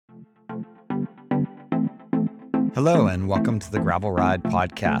Hello, and welcome to the Gravel Ride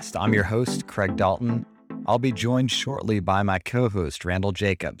Podcast. I'm your host, Craig Dalton. I'll be joined shortly by my co-host, Randall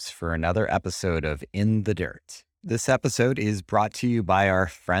Jacobs, for another episode of In the Dirt. This episode is brought to you by our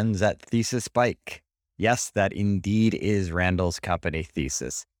friends at Thesis Bike. Yes, that indeed is Randall's company,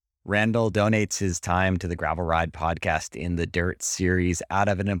 Thesis. Randall donates his time to the Gravel Ride Podcast In the Dirt series out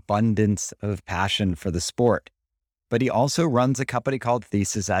of an abundance of passion for the sport. But he also runs a company called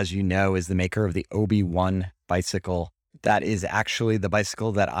Thesis, as you know, is the maker of the OB1 bicycle. That is actually the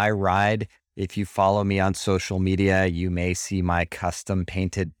bicycle that I ride. If you follow me on social media, you may see my custom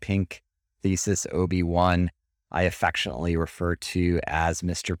painted pink Thesis OB1 I affectionately refer to as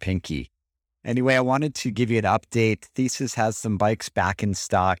Mr. Pinky. Anyway, I wanted to give you an update. Thesis has some bikes back in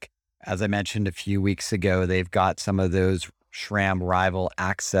stock. As I mentioned a few weeks ago, they've got some of those SRAM Rival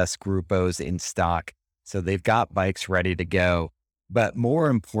Access Grupos in stock. So they've got bikes ready to go. But more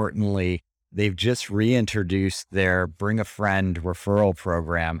importantly, they've just reintroduced their Bring a Friend referral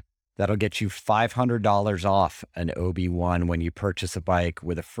program that'll get you $500 off an OB1 when you purchase a bike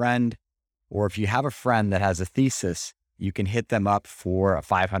with a friend. Or if you have a friend that has a Thesis, you can hit them up for a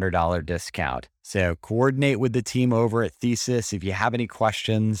 $500 discount. So coordinate with the team over at Thesis. If you have any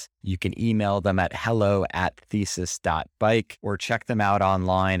questions, you can email them at hello@thesis.bike or check them out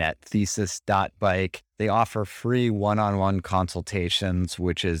online at thesis.bike. They offer free one-on-one consultations,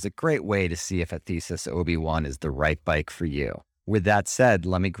 which is a great way to see if a Thesis OB1 is the right bike for you. With that said,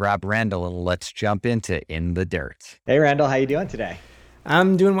 let me grab Randall and let's jump into In the Dirt. Hey, Randall, how you doing today?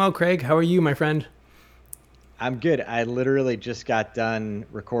 I'm doing well, Craig. How are you, my friend? I'm good. I literally just got done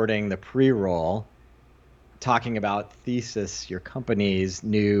recording the pre-roll talking about Thesis, your company's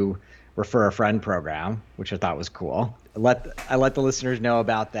new Refer a Friend program, which I thought was cool. I let the listeners know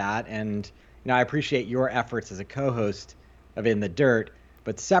about that. And I appreciate your efforts as a co-host of In the Dirt.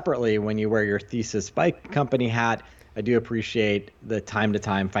 But separately, when you wear your Thesis bike company hat, I do appreciate the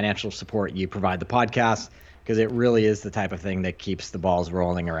time-to-time financial support you provide the podcast, because it really is the type of thing that keeps the balls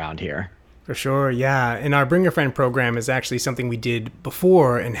rolling around here. For sure, yeah. And our Bring a Friend program is actually something we did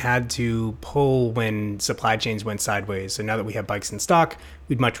before and had to pull when supply chains went sideways. So now that we have bikes in stock,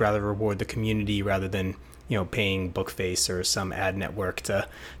 we'd much rather reward the community rather than, paying Bookface or some ad network to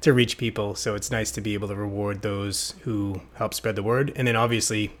reach people. So it's nice to be able to reward those who help spread the word. And then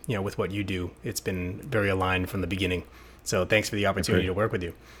obviously, with what you do, it's been very aligned from the beginning. So thanks for the opportunity to work with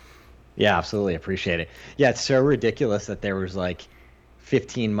you. Yeah, absolutely. Appreciate it. Yeah, it's so ridiculous that there was like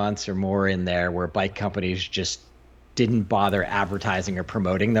 15 months or more in there where bike companies just didn't bother advertising or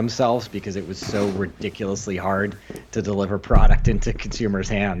promoting themselves because it was so ridiculously hard to deliver product into consumers'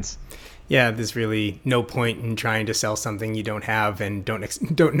 hands. Yeah, there's really no point in trying to sell something you don't have and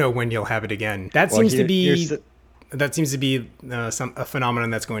don't know when you'll have it again. That seems to be a phenomenon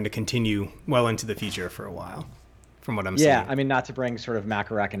that's going to continue well into the future for a while, from what I'm seeing. Yeah, I mean, not to bring sort of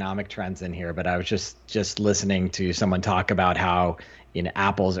macroeconomic trends in here, but I was just listening to someone talk about how in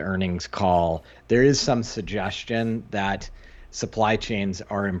Apple's earnings call, there is some suggestion that supply chains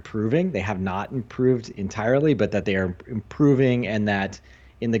are improving. They have not improved entirely, but that they are improving, and that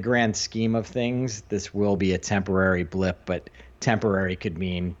in the grand scheme of things, this will be a temporary blip, but temporary could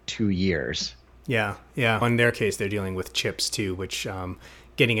mean 2 years. Yeah. In their case, they're dealing with chips too, which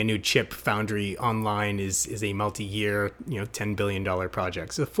getting a new chip foundry online is a multi-year, $10 billion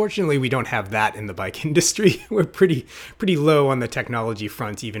project. So fortunately, we don't have that in the bike industry. We're pretty low on the technology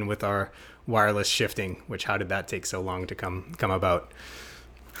front, even with our wireless shifting, which how did that take so long to come about?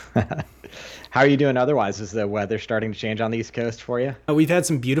 How are you doing otherwise? Is the weather starting to change on the East Coast for you? We've had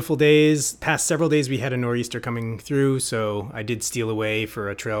some beautiful days. Past several days, we had a nor'easter coming through, so I did steal away for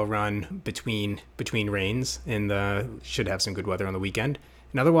a trail run between rains, and should have some good weather on the weekend.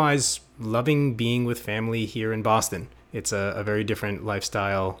 And otherwise, loving being with family here in Boston. It's a very different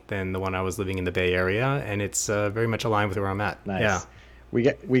lifestyle than the one I was living in the Bay Area, and it's very much aligned with where I'm at. Nice. Yeah.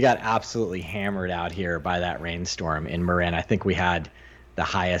 We got absolutely hammered out here by that rainstorm in Marin. I think we had the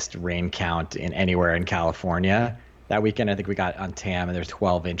highest rain count in anywhere in California that weekend. I think we got on TAM, and there's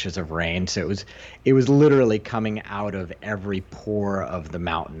 12 inches of rain. So it was literally coming out of every pore of the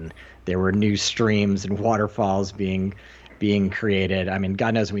mountain. There were new streams and waterfalls being created. I mean,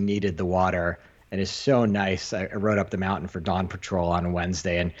 God knows we needed the water, and it's so nice. I rode up the mountain for Dawn Patrol on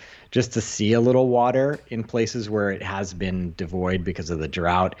Wednesday, and just to see a little water in places where it has been devoid because of the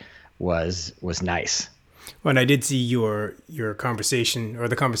drought was nice. Well, and I did see your conversation, or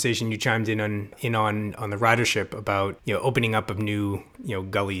the conversation you chimed in on the ridership about opening up of new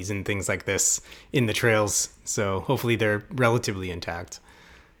gullies and things like this in the trails. So hopefully they're relatively intact.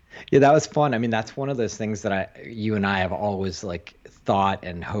 Yeah, that was fun. I mean, that's one of those things that you and I have always thought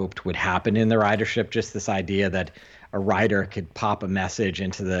and hoped would happen in the ridership. Just this idea that a rider could pop a message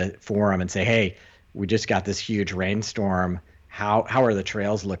into the forum and say, hey, we just got this huge rainstorm. How are the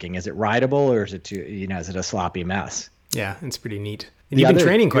trails looking? Is it rideable, or is it too, is it a sloppy mess? Yeah, it's pretty neat. And you've been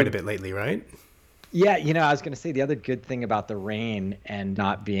training quite a bit lately, right? Yeah, I was going to say the other good thing about the rain and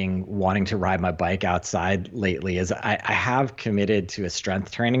not wanting to ride my bike outside lately is I have committed to a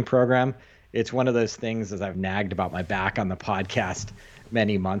strength training program. It's one of those things, as I've nagged about my back on the podcast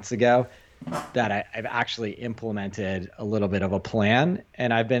many months ago, that I've actually implemented a little bit of a plan.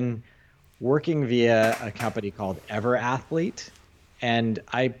 And I've been working via a company called Ever Athlete. And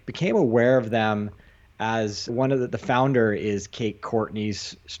I became aware of them as one of the founder is Kate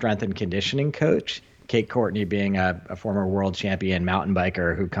Courtney's strength and conditioning coach. Kate Courtney being a former world champion mountain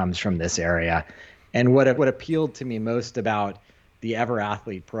biker who comes from this area. And what appealed to me most about the Ever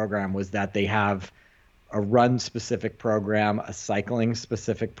Athlete program was that they have a run specific program, a cycling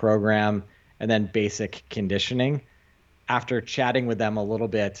specific program, and then basic conditioning. After chatting with them a little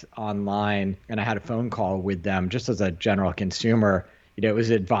bit online, and I had a phone call with them just as a general consumer, it was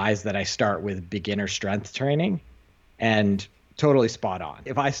advised that I start with beginner strength training, and totally spot on.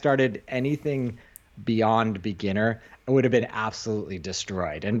 If I started anything beyond beginner, I would have been absolutely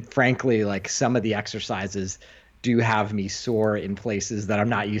destroyed. And frankly, like some of the exercises do have me sore in places that I'm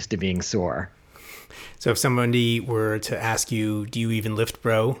not used to being sore. So if somebody were to ask you, do you even lift,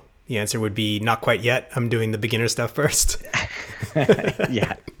 bro? The answer would be not quite yet. I'm doing the beginner stuff first.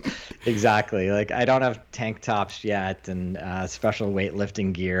 Yeah, exactly. Like I don't have tank tops yet and special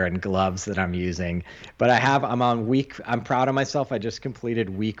weightlifting gear and gloves that I'm using, but I'm proud of myself. I just completed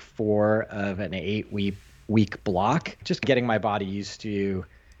week 4 of an 8-week block, just getting my body used to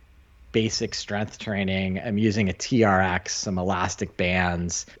basic strength training. I'm using a TRX, some elastic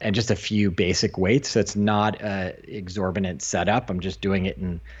bands, and just a few basic weights. So it's not an exorbitant setup. I'm just doing it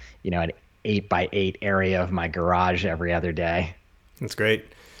in an 8x8 area of my garage every other day. That's great.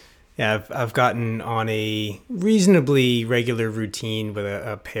 Yeah, I've gotten on a reasonably regular routine with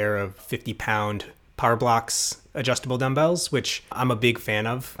a pair of 50-pound Power Blocks adjustable dumbbells, which I'm a big fan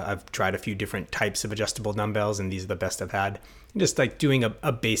of. I've tried a few different types of adjustable dumbbells, and these are the best I've had. Just like doing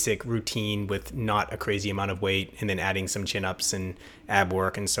a basic routine with not a crazy amount of weight, and then adding some chin-ups and ab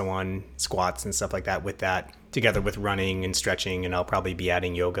work and so on, squats and stuff like that with that, together with running and stretching, and I'll probably be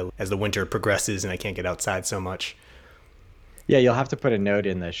adding yoga as the winter progresses and I can't get outside so much. Yeah, you'll have to put a note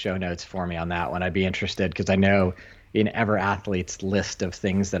in the show notes for me on that one. I'd be interested because I know in Ever Athlete's list of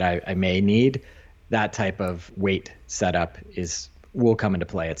things that I may need, that type of weight setup will come into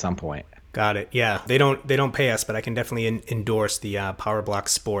play at some point. Got it. Yeah, they don't pay us, but I can definitely endorse the Power Block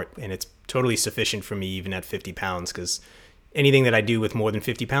Sport, and it's totally sufficient for me even at 50 pounds because anything that I do with more than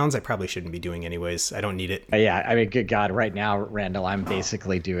 50 pounds, I probably shouldn't be doing anyways. I don't need it. Yeah, I mean, good God, right now, Randall, I'm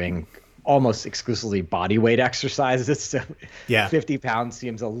basically doing almost exclusively body weight exercises. So yeah, 50 pounds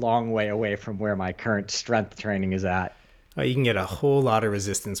seems a long way away from where my current strength training is at. You can get a whole lot of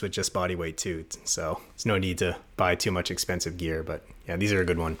resistance with just body weight too. So there's no need to buy too much expensive gear, but yeah, these are a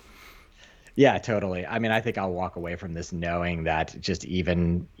good one. Yeah, totally. I mean, I think I'll walk away from this knowing that just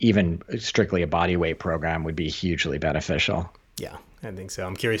even strictly a body weight program would be hugely beneficial. Yeah, I think so.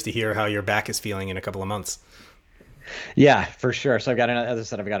 I'm curious to hear how your back is feeling in a couple of months. Yeah, for sure. So as I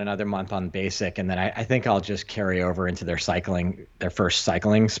said, I've got another month on basic, and then I think I'll just carry over into their first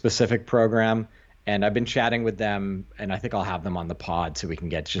cycling specific program. And I've been chatting with them, and I think I'll have them on the pod so we can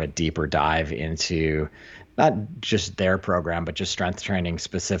get just a deeper dive into not just their program, but just strength training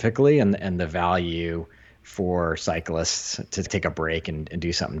specifically and the value for cyclists to take a break and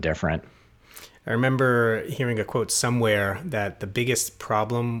do something different. I remember hearing a quote somewhere that the biggest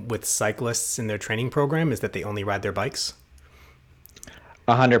problem with cyclists in their training program is that they only ride their bikes.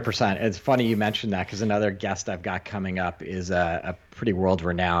 100%. It's funny you mentioned that because another guest I've got coming up is a pretty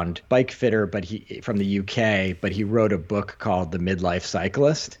world-renowned bike fitter, but he from the UK, but he wrote a book called The Midlife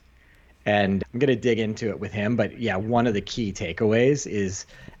Cyclist. And I'm going to dig into it with him. But yeah, one of the key takeaways is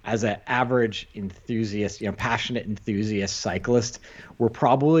as an average enthusiast, passionate enthusiast cyclist, we're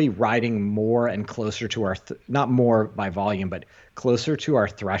probably riding more and closer to our, not more by volume, but closer to our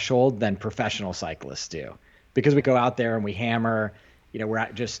threshold than professional cyclists do. Because we go out there and we hammer, we're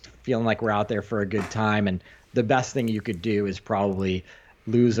just feeling like we're out there for a good time. And the best thing you could do is probably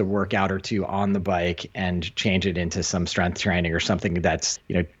lose a workout or two on the bike and change it into some strength training or something that's,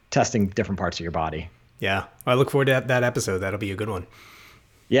 testing different parts of your body. Yeah. I look forward to that episode. That'll be a good one.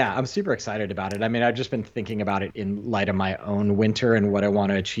 Yeah, I'm super excited about it. I mean, I've just been thinking about it in light of my own winter and what I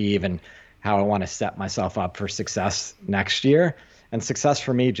want to achieve and how I want to set myself up for success next year. And success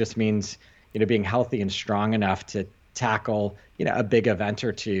for me just means, being healthy and strong enough to tackle, a big event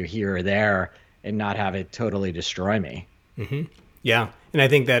or two here or there and not have it totally destroy me. Yeah. And I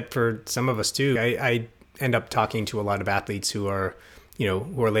think that for some of us too, I end up talking to a lot of athletes who are,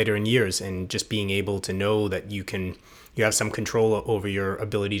 who are later in years, and just being able to know that you have some control over your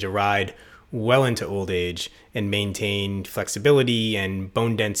ability to ride well into old age and maintain flexibility and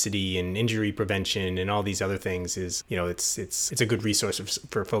bone density and injury prevention and all these other things is, it's a good resource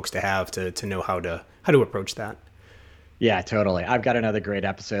for folks to have to know how to approach that. Yeah, totally. I've got another great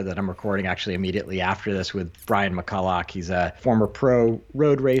episode that I'm recording actually immediately after this with Brian McCulloch. He's a former pro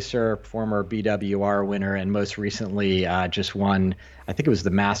road racer, former BWR winner, and most recently just won, I think it was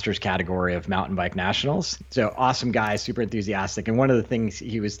the Masters category of mountain bike nationals. So awesome guy, super enthusiastic. And one of the things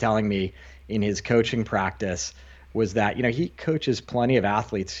he was telling me in his coaching practice was that, he coaches plenty of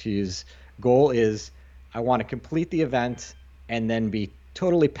athletes whose goal is, I want to complete the event and then be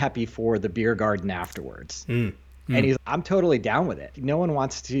totally peppy for the beer garden afterwards. And I'm totally down with it. No one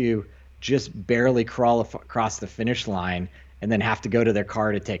wants to just barely crawl across the finish line and then have to go to their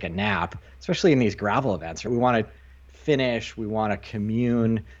car to take a nap, especially in these gravel events. We want to finish. We want to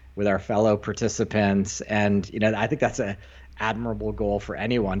commune with our fellow participants. And, I think that's an admirable goal for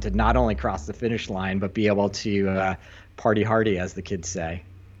anyone, to not only cross the finish line, but be able to party hardy, as the kids say.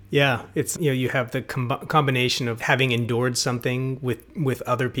 Yeah, it's, you have the combination of having endured something with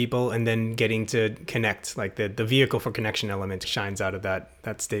other people and then getting to connect, like the vehicle for connection element shines out of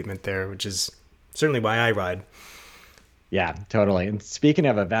that statement there, which is certainly why I ride. Yeah, totally. And speaking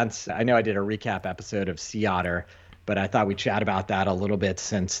of events, I know I did a recap episode of Sea Otter, but I thought we'd chat about that a little bit,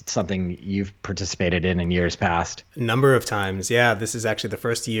 since it's something you've participated in years past. A number of times. Yeah, this is actually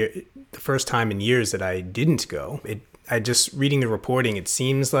the first time in years that I didn't go. I just reading the reporting, it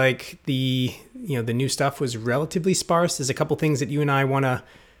seems like the new stuff was relatively sparse. There's a couple things that you and I want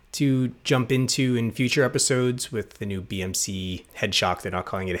to jump into in future episodes with the new BMC head shock. They're not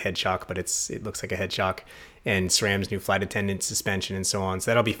calling it a head shock, but it looks like a head shock, and SRAM's new flight attendant suspension and so on.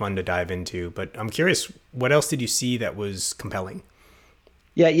 So that'll be fun to dive into. But I'm curious, what else did you see that was compelling?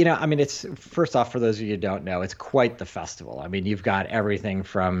 Yeah, it's, first off, for those of you who don't know, it's quite the festival. I mean, you've got everything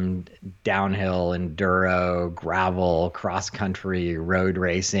from downhill, enduro, gravel, cross country, road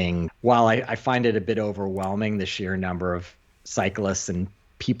racing. While I find it a bit overwhelming, the sheer number of cyclists and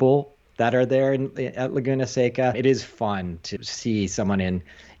people that are there at Laguna Seca, it is fun to see someone in,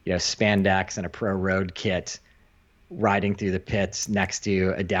 spandex and a pro road kit riding through the pits next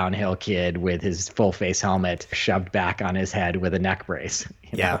to a downhill kid with his full face helmet shoved back on his head with a neck brace.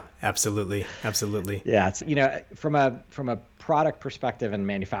 Yeah, absolutely. Absolutely. Yeah. It's, from a product perspective and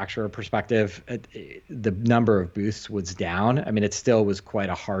manufacturer perspective, the number of booths was down. I mean, it still was quite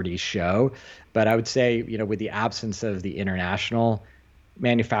a hearty show, but I would say, with the absence of the international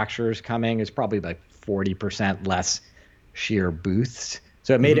manufacturers coming, is probably like 40% less sheer booths.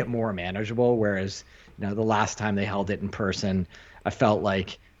 So it made it more manageable. Whereas, the last time they held it in person, I felt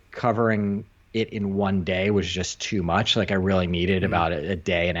like covering it in one day was just too much. Like I really needed about a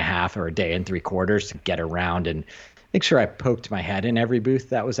day and a half or a day and 3/4 to get around and make sure I poked my head in every booth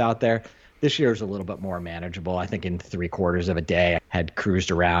that was out there. This year is a little bit more manageable. I think in 3/4 of a day, I had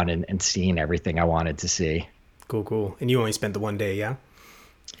cruised around and seen everything I wanted to see. Cool. And you only spent the one day, yeah?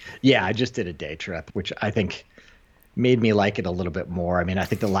 Yeah, I just did a day trip, which I think made me like it a little bit more. I mean, I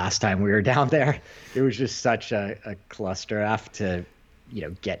think the last time we were down there, it was just such a cluster F to,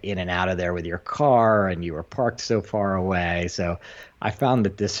 get in and out of there with your car, and you were parked so far away. So I found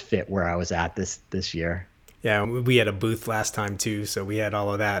that this fit where I was at this year. Yeah, we had a booth last time too, so we had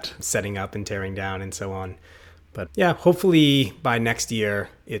all of that setting up and tearing down and so on. But yeah, hopefully by next year,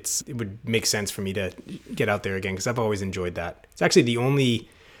 it would make sense for me to get out there again, because I've always enjoyed that. It's actually the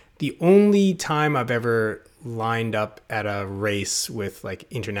only time I've ever lined up at a race with like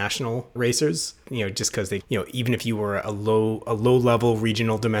international racers, just because they, even if you were a low level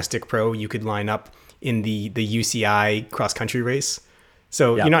regional domestic pro, you could line up in the UCI cross country race.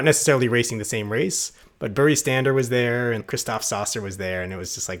 So You're not necessarily racing the same race, but Burry Stander was there and Christoph Saucer was there. And it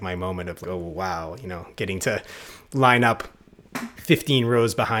was just like my moment of, oh, wow, getting to line up 15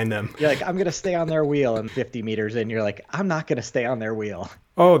 rows behind them. You're like, I'm going to stay on their wheel, and 50 meters in, you're like, I'm not going to stay on their wheel.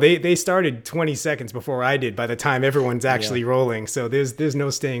 Oh, they started 20 seconds before I did by the time everyone's actually rolling. So there's no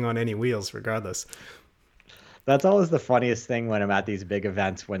staying on any wheels regardless. That's always the funniest thing when I'm at these big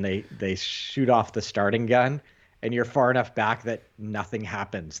events, when they shoot off the starting gun and you're far enough back that nothing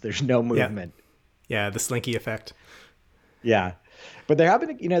happens. There's no movement. Yeah, the slinky effect. Yeah. But there have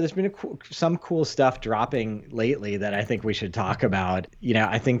been, there's been some cool stuff dropping lately that I think we should talk about.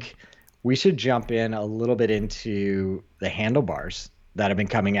 I think we should jump in a little bit into the handlebars that have been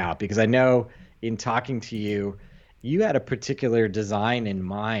coming out, because I know in talking to you, you had a particular design in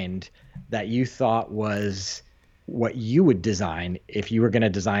mind that you thought was what you would design if you were going to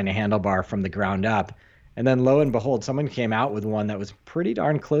design a handlebar from the ground up. And then lo and behold, someone came out with one that was pretty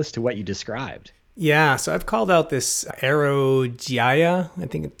darn close to what you described. Yeah, so I've called out this Aero Giaia, I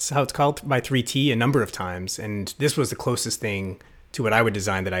think it's how it's called, by 3T a number of times. And this was the closest thing to what I would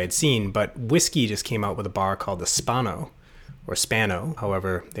design that I had seen. But Whiskey just came out with a bar called the Spano, or Spano,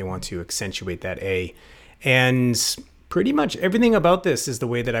 however they want to accentuate that A. And pretty much everything about this is the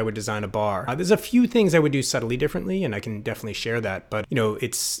way that I would design a bar. There's a few things I would do subtly differently, and I can definitely share that. But,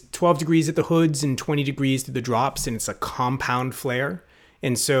 it's 12 degrees at the hoods and 20 degrees through the drops, and it's a compound flare.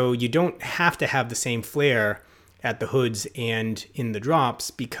 And so you don't have to have the same flare at the hoods and in the drops,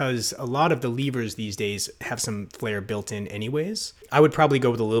 because a lot of the levers these days have some flare built in anyways. I would probably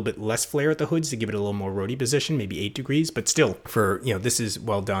go with a little bit less flare at the hoods to give it a little more roady position, maybe 8 degrees, but still this is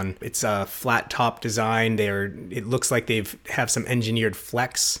well done. It's a flat top design. It looks like have some engineered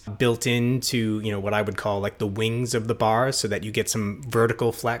flex built into, what I would call like the wings of the bar, so that you get some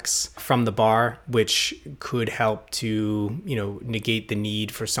vertical flex from the bar, which could help to, negate the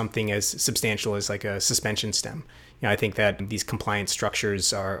need for something as substantial as like a suspension stem. I think that these compliance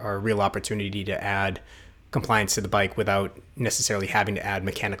structures are a real opportunity to add compliance to the bike without necessarily having to add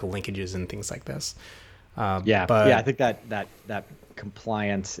mechanical linkages and things like this. I think that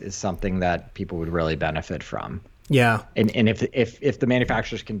compliance is something that people would really benefit from. Yeah, and if the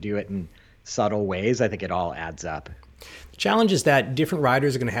manufacturers can do it in subtle ways, I think it all adds up. The challenge is that different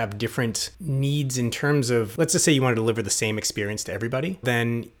riders are going to have different needs in terms of, let's just say you want to deliver the same experience to everybody.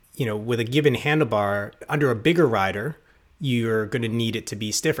 Then with a given handlebar, under a bigger rider, you're going to need it to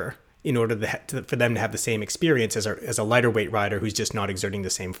be stiffer in order for them to have the same experience as a lighter weight rider who's just not exerting the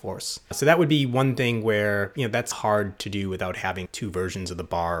same force. So that would be one thing where, that's hard to do without having two versions of the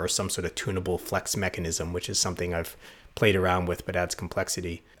bar or some sort of tunable flex mechanism, which is something I've played around with but adds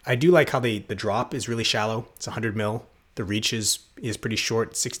complexity. I do like how the drop is really shallow. It's 100 mil. The reach is pretty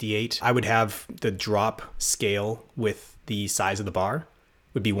short, 68. I would have the drop scale with the size of the bar.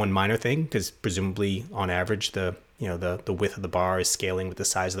 Would be one minor thing, because presumably on average the width of the bar is scaling with the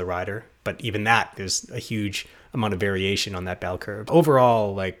size of the rider. But even that, there's a huge amount of variation on that bell curve.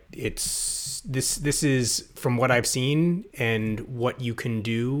 Overall, like this is from what I've seen and what you can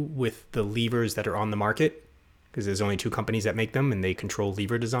do with the levers that are on the market, because there's only 2 companies that make them and they control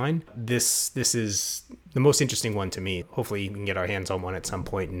lever design. This is the most interesting one to me. Hopefully we can get our hands on one at some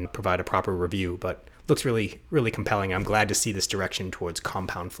point and provide a proper review, but looks really, really compelling. I'm glad to see this direction towards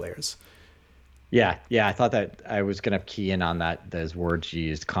compound flares. Yeah. I thought that I was going to key in on those words you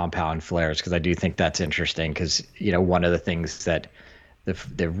used, compound flares, because I do think that's interesting. Because one of the things that the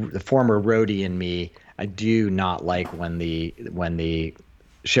former roadie in me, I do not like when the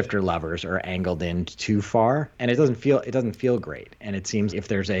shifter levers are angled in too far, and it doesn't feel great. And it seems if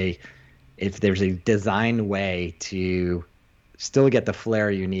there's a design way to still get the flare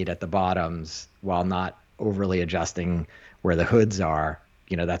you need at the bottoms while not overly adjusting where the hoods are,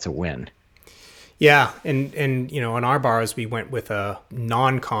 that's a win. Yeah, and on our bars we went with a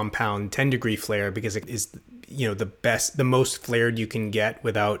non-compound 10-degree flare because it is the most flared you can get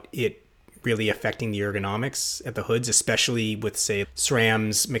without it really affecting the ergonomics at the hoods, especially with, say,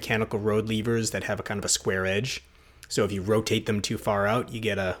 SRAM's mechanical road levers that have a kind of a square edge. So if you rotate them too far out, you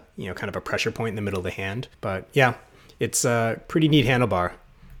get a kind of a pressure point in the middle of the hand. But yeah, it's a pretty neat handlebar.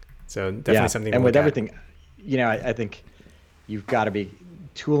 So definitely something to and look with at. Everything, I think you've got to be,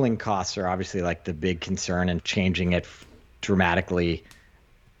 tooling costs are obviously like the big concern, and changing it dramatically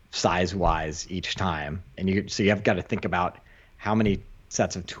size wise each time. And so you have got to think about how many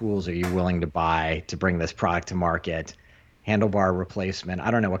sets of tools are you willing to buy to bring this product to market. Handlebar replacement. I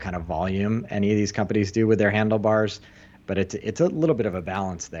don't know what kind of volume any of these companies do with their handlebars, but it's a little bit of a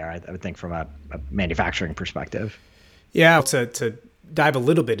balance there, I would think, from a manufacturing perspective. Yeah, to dive a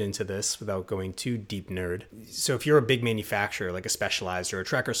little bit into this without going too deep nerd. So if you're a big manufacturer like a Specialized or a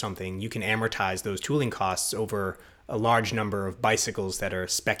Trek or something, you can amortize those tooling costs over a large number of bicycles that are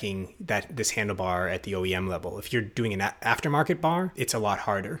speccing this handlebar at the OEM level. If you're doing an aftermarket bar, it's a lot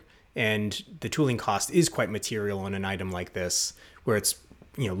harder. And the tooling cost is quite material on an item like this, where it's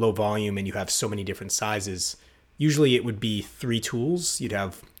low volume and you have so many different sizes. Usually it would be 3 tools. You'd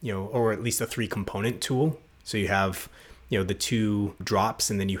have, or at least a 3-component tool. So you have the 2 drops,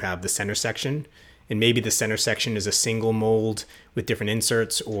 and then you have the center section. And maybe the center section is a single mold with different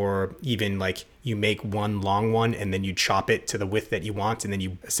inserts, or even like you make one long one and then you chop it to the width that you want, and then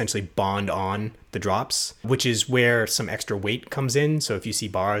you essentially bond on the drops, which is where some extra weight comes in. So if you see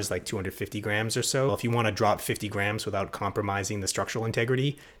bars like 250 grams or so, if you want to drop 50 grams without compromising the structural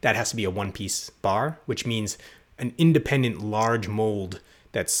integrity, that has to be a 1-piece bar, which means an independent large mold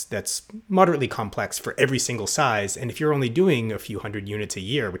that's moderately complex for every single size. And if you're only doing a few hundred units a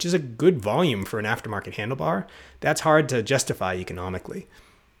year, which is a good volume for an aftermarket handlebar, that's hard to justify economically.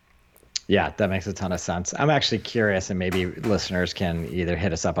 Yeah, that makes a ton of sense. I'm actually curious, and maybe listeners can either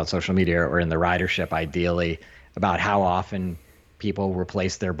hit us up on social media or in the ridership, ideally, about how often people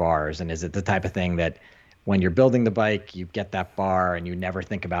replace their bars. And is it the type of thing that when you're building the bike, you get that bar and you never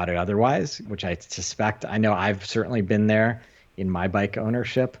think about it otherwise, which I suspect, I know I've certainly been there in my bike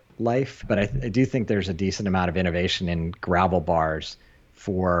ownership life, but I do think there's a decent amount of innovation in gravel bars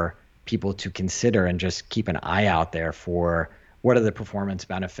for people to consider and just keep an eye out there for what are the performance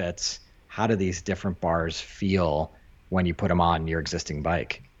benefits? How do these different bars feel when you put them on your existing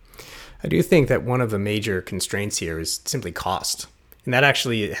bike? I do think that one of the major constraints here is simply cost. And that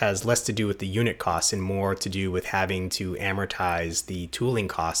actually has less to do with the unit costs and more to do with having to amortize the tooling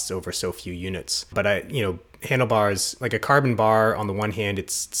costs over so few units. But handlebars, like a carbon bar, on the one hand,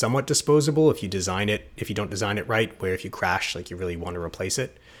 it's somewhat disposable if you don't design it right, where if you crash, like you really want to replace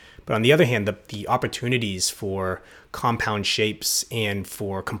it. But on the other hand, the opportunities for compound shapes and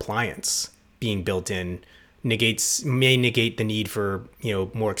for compliance being built in may negate the need for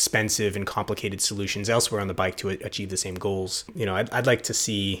more expensive and complicated solutions elsewhere on the bike to achieve the same goals. I'd like to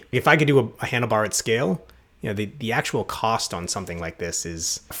see, if I could do a handlebar at scale, the actual cost on something like this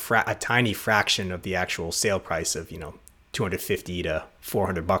is a tiny fraction of the actual sale price of $250 to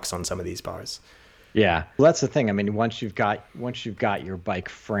 $400 on some of these bars. Yeah, well, that's the thing. I mean, once you've got your bike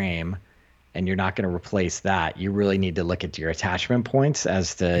frame, and you're not going to replace that, you really need to look at your attachment points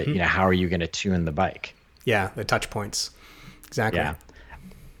as to how are you going to tune the bike. Yeah, the touch points. Exactly. Yeah.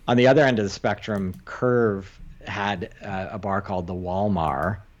 On the other end of the spectrum, Curve had a bar called the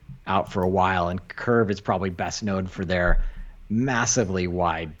Walmar out for a while, and Curve is probably best known for their massively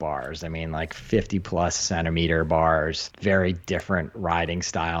wide bars. I mean, like 50 plus centimeter bars, very different riding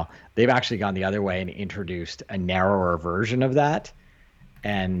style. They've actually gone the other way and introduced a narrower version of that.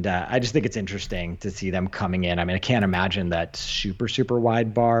 And I just think it's interesting to see them coming in. I mean, I can't imagine that super, super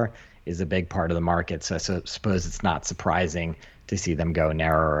wide bar is a big part of the market. So I suppose it's not surprising to see them go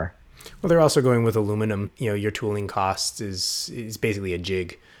narrower. Well, they're also going with aluminum. Your tooling cost is basically a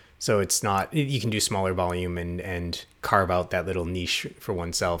jig. So it's not, you can do smaller volume and carve out that little niche for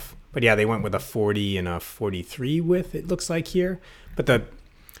oneself. But yeah, they went with a 40 and a 43 width, it looks like here. But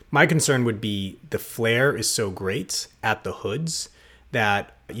my concern would be the flare is so great at the hoods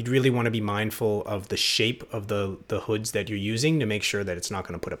that you'd really want to be mindful of the shape of the hoods that you're using to make sure that it's not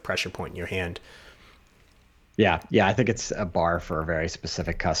going to put a pressure point in your hand. Yeah, I think it's a bar for a very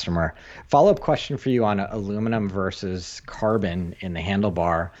specific customer. Follow-up question for you on aluminum versus carbon in the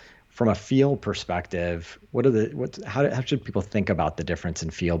handlebar. From a feel perspective, how should people think about the difference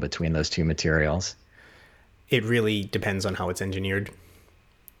in feel between those two materials? It really depends on how it's engineered.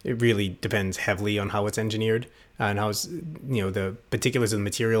 It really depends heavily on how it's engineered and how it's, the particulars of the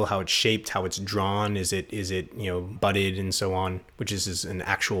material, how it's shaped, how it's drawn. Is it butted and so on, which is an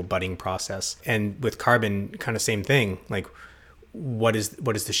actual butting process. And with carbon, kind of same thing. Like, what is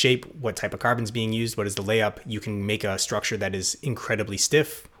the shape? What type of carbon is being used? What is the layup? You can make a structure that is incredibly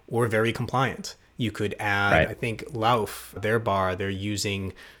stiff or very compliant. You could add, right. I think Lauf, their bar, they're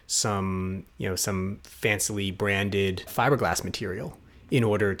using some fancily branded fiberglass material in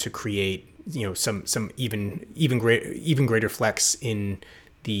order to create some even greater flex in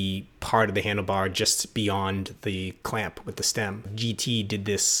the part of the handlebar just beyond the clamp with the stem. GT did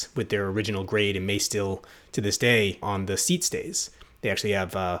this with their original grade and may still to this day on the seat stays. They actually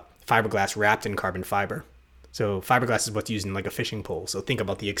have fiberglass wrapped in carbon fiber. So fiberglass is what's used in like a fishing pole. So think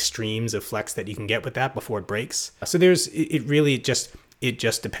about the extremes of flex that you can get with that before it breaks. So it really just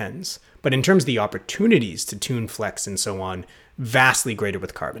depends. But in terms of the opportunities to tune flex and so on, vastly greater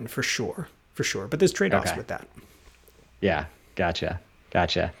with carbon for sure. But there's trade-offs with that. Yeah, gotcha.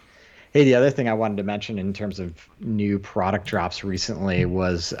 Hey, the other thing I wanted to mention in terms of new product drops recently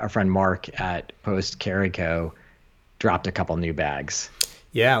was our friend Mark at Post Carry Co. dropped a couple new bags.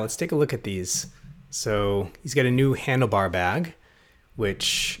 Yeah, let's take a look at these. So he's got a new handlebar bag,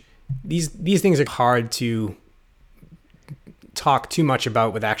 which these things are hard to talk too much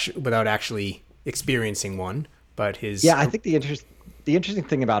about without actually experiencing one. But I think the interesting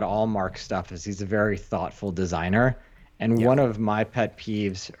thing about all Mark's stuff is he's a very thoughtful designer. And one of my pet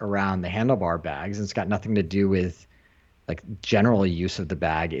peeves around the handlebar bags, and it's got nothing to do with like general use of the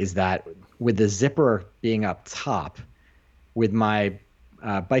bag, is that with the zipper being up top, with my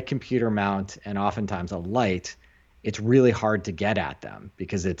bike computer mount and oftentimes a light, it's really hard to get at them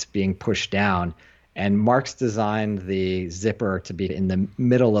because it's being pushed down. And Mark's designed the zipper to be in the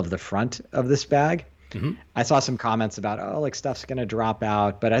middle of the front of this bag. I saw some comments about, oh, like stuff's going to drop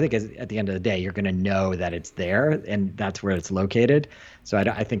out. But I think at the end of the day, you're going to know that it's there and that's where it's located. So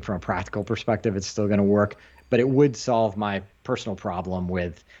I think from a practical perspective, it's still going to work. But it would solve my personal problem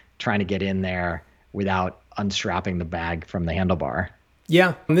with trying to get in there without unstrapping the bag from the handlebar.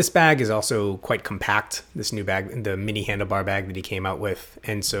 Yeah, and this bag is also quite compact, this new bag, the mini handlebar bag that he came out with.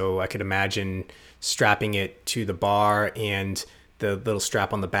 And so I could imagine strapping it to the bar and the little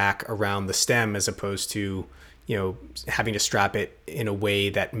strap on the back around the stem, as opposed to, having to strap it in a way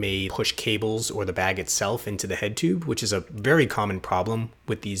that may push cables or the bag itself into the head tube, which is a very common problem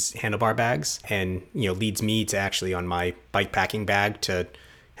with these handlebar bags. And, leads me to actually on my bike packing bag to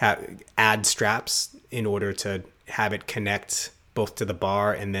add straps in order to have it connect both to the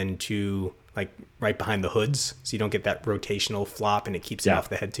bar and then to like right behind the hoods, so you don't get that rotational flop and it keeps it off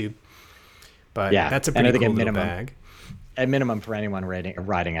the head tube. But that's a pretty cool little bag. At minimum, for anyone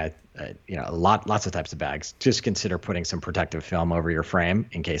riding lots of types of bags, just consider putting some protective film over your frame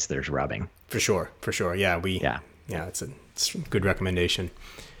in case there's rubbing. For sure. Yeah, it's a good recommendation.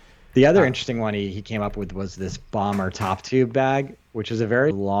 The other interesting one he came up with was this bomber top tube bag, which is a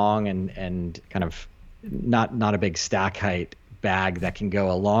very long and kind of not a big stack height bag that can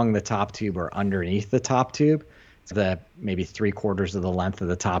go along the top tube or underneath the top tube. It's maybe 3/4 of the length of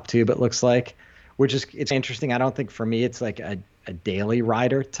the top tube, it looks like, it's interesting. I don't think for me it's like a daily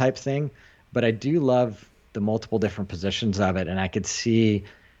rider type thing, but I do love the multiple different positions of it. And I could see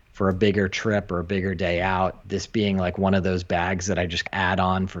for a bigger trip or a bigger day out, this being like one of those bags that I just add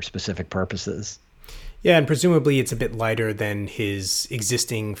on for specific purposes. Yeah, and presumably it's a bit lighter than his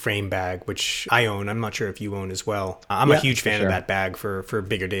existing frame bag, which I own. I'm not sure if you own as well. I'm a huge fan of that bag for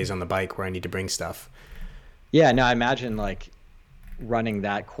bigger days on the bike where I need to bring stuff. Yeah, no, I imagine like running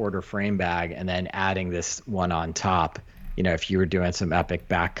that quarter frame bag and then adding this one on top. If you were doing some epic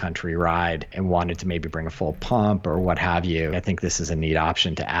backcountry ride and wanted to maybe bring a full pump or what have you, I think this is a neat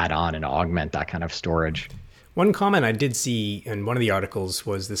option to add on and augment that kind of storage. One comment I did see in one of the articles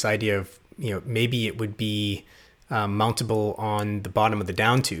was this idea of, maybe it would be mountable on the bottom of the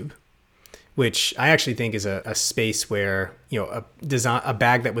down tube, which I actually think is a space where, a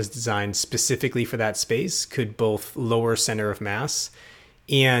bag that was designed specifically for that space could both lower center of mass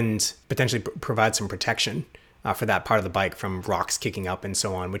and potentially provide some protection for that part of the bike from rocks kicking up and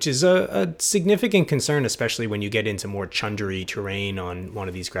so on, which is a significant concern, especially when you get into more chundery terrain on one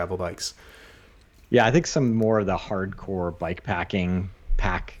of these gravel bikes. Yeah, I think some more of the hardcore bike packing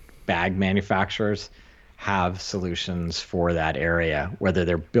bag manufacturers have solutions for that area, whether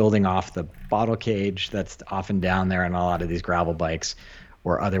they're building off the bottle cage that's often down there on a lot of these gravel bikes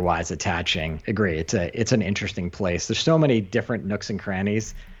or otherwise attaching. Agree, it's an interesting place. There's so many different nooks and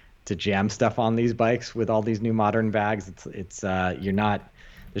crannies to jam stuff on these bikes with all these new modern bags. There's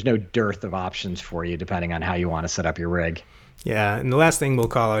no dearth of options for you depending on how you want to set up your rig. Yeah, and the last thing we'll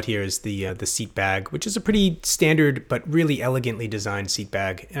call out here is the seat bag, which is a pretty standard but really elegantly designed seat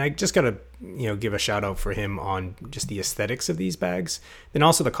bag. And I just got to give a shout out for him on just the aesthetics of these bags, then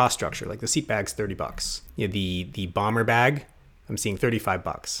also the cost structure. Like the seat bag's $30. The bomber bag, I'm seeing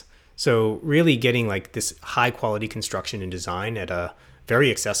 $35. So really getting like this high quality construction and design at a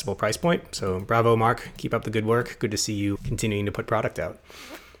very accessible price point. So bravo, Mark. Keep up the good work. Good to see you continuing to put product out.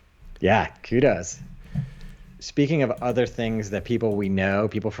 Yeah, kudos. Speaking of other things that people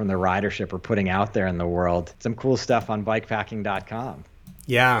from the ridership are putting out there in the world, some cool stuff on bikepacking.com.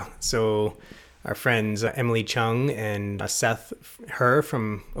 Yeah, so our friends Emily Chung and Seth Her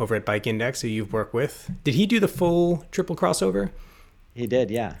from over at Bike Index, who you've worked with. Did he do the full triple crossover? He did,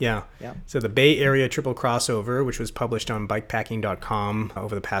 yeah. Yeah. So the Bay Area triple crossover, which was published on bikepacking.com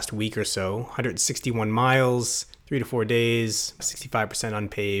over the past week or so, 161 miles, 3 to 4 days, 65%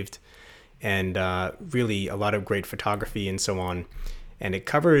 unpaved. And really a lot of great photography and so on. And it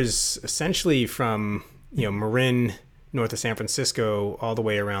covers essentially from, Marin, north of San Francisco, all the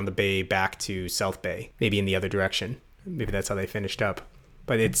way around the bay back to South Bay, maybe in the other direction. Maybe that's how they finished up.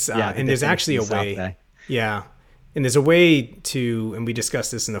 But it's, and there's actually a way. Yeah. And there's a way to, and we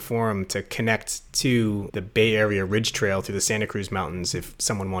discussed this in the forum, to connect to the Bay Area Ridge Trail through the Santa Cruz Mountains if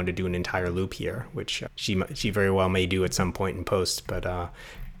someone wanted to do an entire loop here, which she very well may do at some point in post. But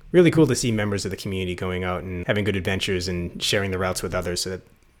really cool to see members of the community going out and having good adventures and sharing the routes with others so that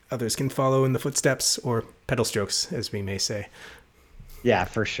others can follow in the footsteps or pedal strokes, as we may say. Yeah,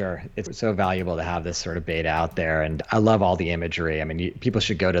 for sure. It's so valuable to have this sort of beta out there. And I love all the imagery. I mean, people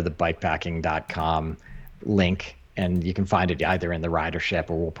should go to the bikepacking.com link and you can find it either in the ridership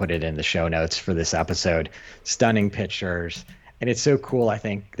or we'll put it in the show notes for this episode. Stunning pictures. And it's so cool. I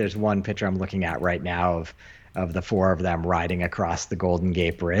think there's one picture I'm looking at right now of of the four of them riding across the Golden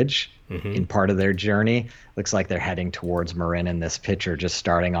Gate Bridge in part of their journey. Looks like they're heading towards Marin in this picture, just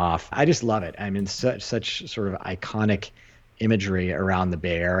starting off. I just love it. I mean, such sort of iconic imagery around the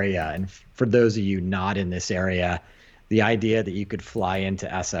Bay Area. And for those of you not in this area, the idea that you could fly into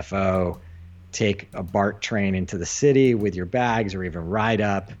SFO, take a BART train into the city with your bags, or even ride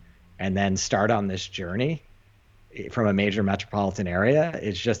up and then start on this journey from a major metropolitan area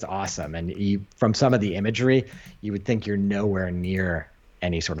is just awesome. And from some of the imagery, you would think you're nowhere near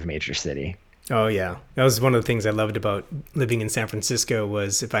any sort of major city. Oh yeah, that was one of the things I loved about living in San Francisco,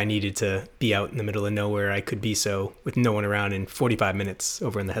 was if I needed to be out in the middle of nowhere, I could be so with no one around in 45 minutes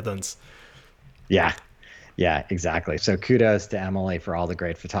over in the headlands. Yeah, exactly. So kudos to Emily for all the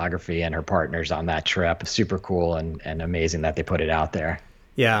great photography and her partners on that trip. Super cool and amazing that they put it out there.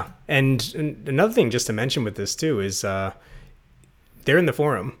 Yeah. And another thing just to mention with this too is they're in the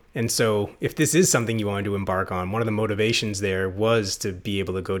forum. And so if this is something you wanted to embark on, one of the motivations there was to be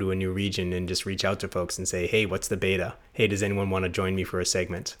able to go to a new region and just reach out to folks and say, hey, what's the beta? Hey, does anyone want to join me for a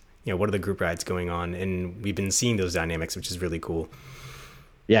segment? What are the group rides going on? And we've been seeing those dynamics, which is really cool.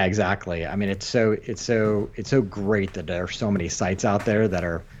 Yeah, exactly. I mean, it's so great that there are so many sites out there that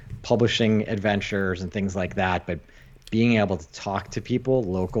are publishing adventures and things like that, but being able to talk to people,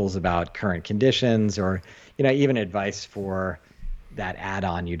 locals, about current conditions, or even advice for that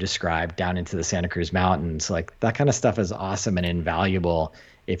add-on you described down into the Santa Cruz Mountains, like that kind of stuff is awesome and invaluable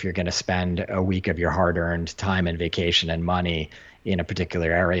if you're going to spend a week of your hard-earned time and vacation and money in a particular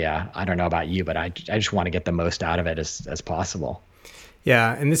area. I don't know about you, but I just want to get the most out of it as possible.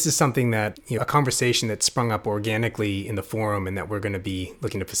 Yeah, and this is something that, a conversation that sprung up organically in the forum and that we're going to be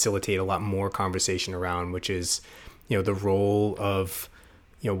looking to facilitate a lot more conversation around, which is, the role of,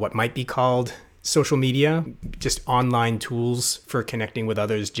 what might be called social media, just online tools for connecting with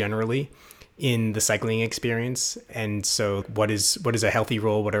others generally in the cycling experience. And so what is a healthy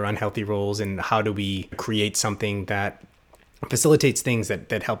role? What are unhealthy roles? And how do we create something that facilitates things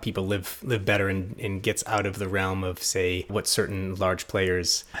that help people live better and gets out of the realm of, say, what certain large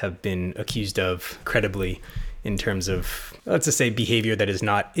players have been accused of credibly in terms of, let's just say, behavior that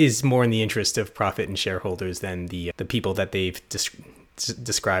is more in the interest of profit and shareholders than the people that they've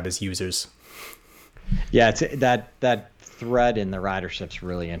described as users. Yeah, it's that thread in the ridership's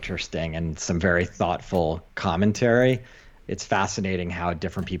really interesting and some very thoughtful commentary. It's fascinating how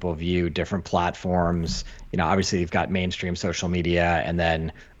different people view different platforms. Obviously you've got mainstream social media and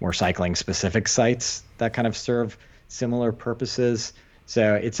then more cycling specific sites that kind of serve similar purposes.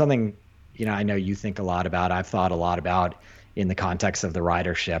 So it's something, I know you think a lot about, I've thought a lot about in the context of the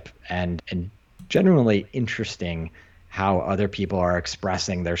ridership, and generally interesting how other people are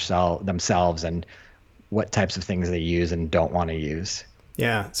expressing themselves and what types of things they use and don't want to use.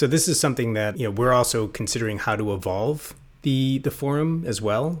 Yeah. So this is something that, we're also considering how to evolve the forum as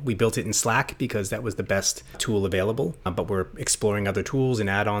well. We built it in Slack because that was the best tool available, but we're exploring other tools and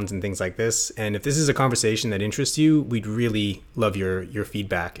add-ons and things like this. And if this is a conversation that interests you, we'd really love your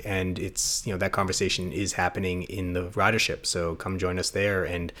feedback. And it's, that conversation is happening in the ridership. So come join us there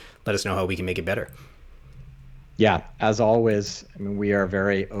and let us know how we can make it better. Yeah, as always, we are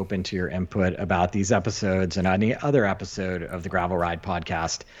very open to your input about these episodes and any other episode of the Gravel Ride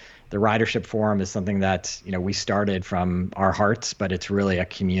podcast. The Ridership Forum is something that, we started from our hearts, but it's really a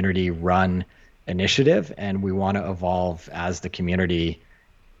community-run initiative, and we want to evolve as the community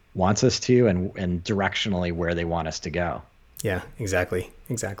wants us to and directionally where they want us to go. Yeah, exactly.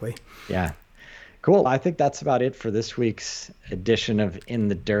 Yeah. Cool. I think that's about it for this week's edition of In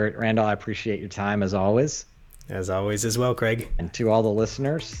the Dirt. Randall, I appreciate your time as always. As always as well, Craig. And to all the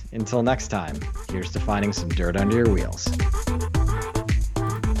listeners, until next time, here's to finding some dirt under your wheels.